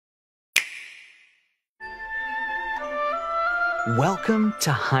Welcome to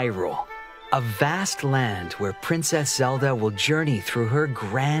Hyrule, a vast land where Princess Zelda will journey through her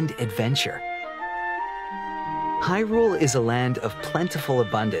grand adventure. Hyrule is a land of plentiful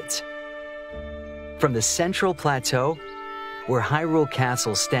abundance. From the central plateau, where Hyrule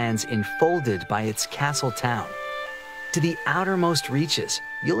Castle stands enfolded by its castle town, to the outermost reaches,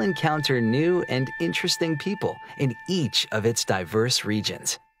 you'll encounter new and interesting people in each of its diverse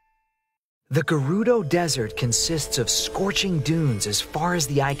regions. The Gerudo Desert consists of scorching dunes as far as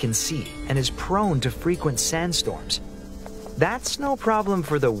the eye can see and is prone to frequent sandstorms. That's no problem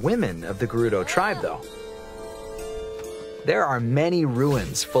for the women of the Gerudo tribe, though. There are many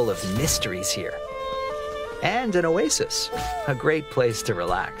ruins full of mysteries here, and an oasis, a great place to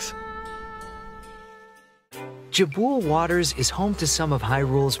relax. Jabul Waters is home to some of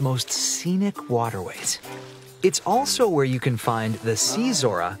Hyrule's most scenic waterways. It's also where you can find the Sea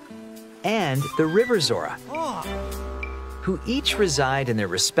Zora and the River Zora, who each reside in their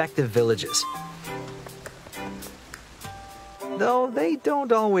respective villages. Though they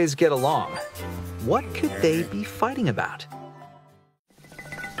don't always get along. What could they be fighting about?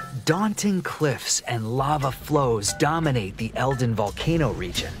 Daunting cliffs and lava flows dominate the Eldin volcano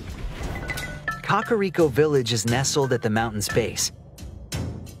region. Kakariko Village is nestled at the mountain's base,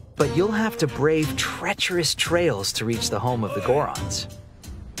 but you'll have to brave treacherous trails to reach the home of the Gorons.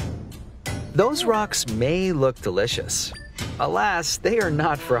 Those rocks may look delicious. Alas, they are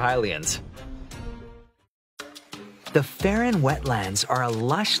not for Hylians. The Farron wetlands are a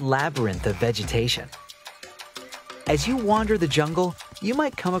lush labyrinth of vegetation. As you wander the jungle, you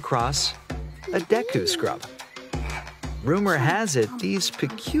might come across a Deku scrub. Rumor has it these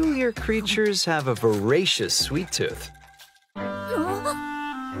peculiar creatures have a voracious sweet tooth.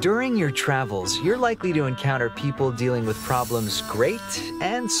 During your travels, you're likely to encounter people dealing with problems great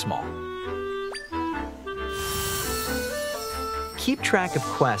and small. Keep track of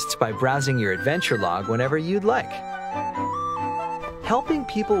quests by browsing your adventure log whenever you'd like. Helping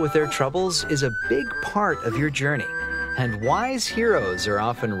people with their troubles is a big part of your journey, and wise heroes are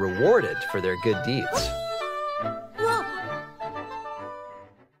often rewarded for their good deeds.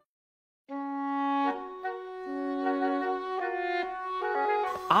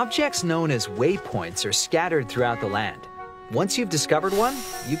 Objects known as waypoints are scattered throughout the land. Once you've discovered one,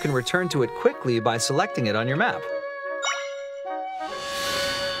 you can return to it quickly by selecting it on your map.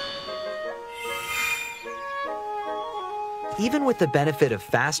 Even with the benefit of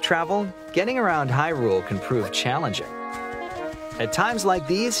fast travel, getting around Hyrule can prove challenging. At times like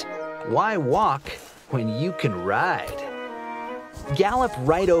these, why walk when you can ride? Gallop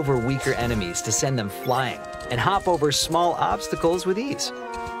right over weaker enemies to send them flying, and hop over small obstacles with ease.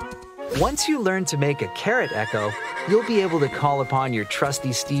 Once you learn to make a carrot echo, you'll be able to call upon your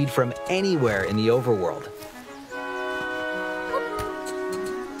trusty steed from anywhere in the overworld.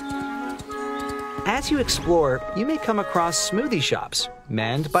 As you explore, you may come across smoothie shops,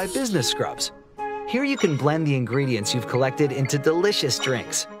 manned by business scrubs. Here you can blend the ingredients you've collected into delicious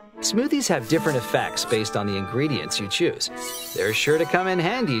drinks. Smoothies have different effects based on the ingredients you choose. They're sure to come in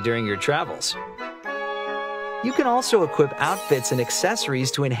handy during your travels. You can also equip outfits and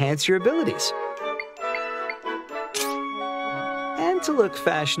accessories to enhance your abilities. And to look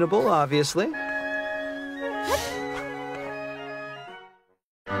fashionable, obviously.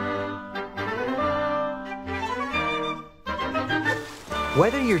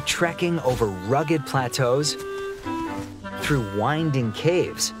 Whether you're trekking over rugged plateaus, through winding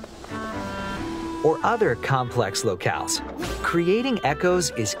caves, or other complex locales, creating echoes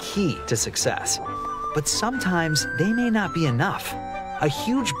is key to success. But sometimes they may not be enough. A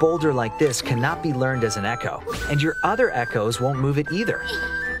huge boulder like this cannot be learned as an echo, and your other echoes won't move it either.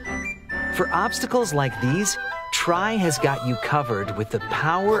 For obstacles like these, Tri has got you covered with the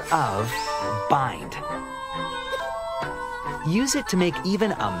power of Bind. Use it to make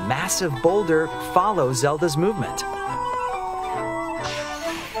even a massive boulder follow Zelda's movement.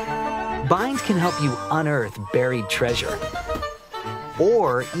 Bind can help you unearth buried treasure,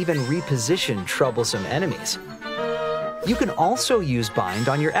 or even reposition troublesome enemies. You can also use Bind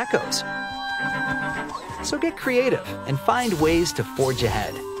on your echoes. So get creative and find ways to forge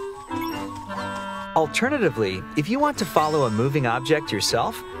ahead. Alternatively, if you want to follow a moving object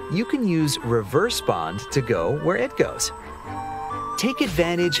yourself, you can use Reverse Bond to go where it goes. Take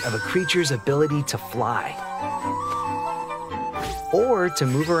advantage of a creature's ability to fly, or to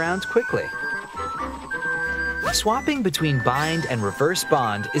move around quickly. Swapping between Bind and Reverse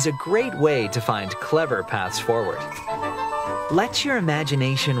Bond is a great way to find clever paths forward. Let your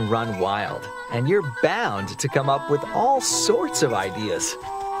imagination run wild, and you're bound to come up with all sorts of ideas.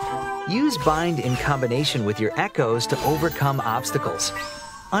 Use bind in combination with your echoes to overcome obstacles.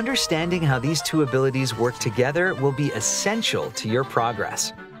 Understanding how these two abilities work together will be essential to your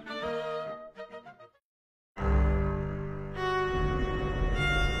progress.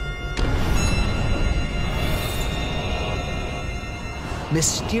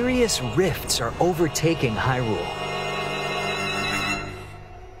 Mysterious rifts are overtaking Hyrule.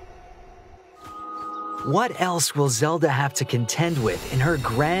 What else will Zelda have to contend with in her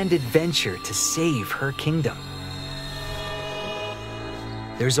grand adventure to save her kingdom?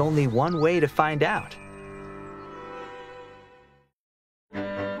 There's only one way to find out.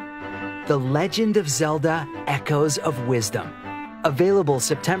 The Legend of Zelda: Echoes of Wisdom. Available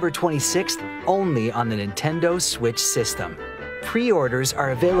September 26th only on the Nintendo Switch system. Pre-orders are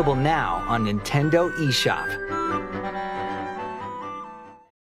available now on Nintendo eShop.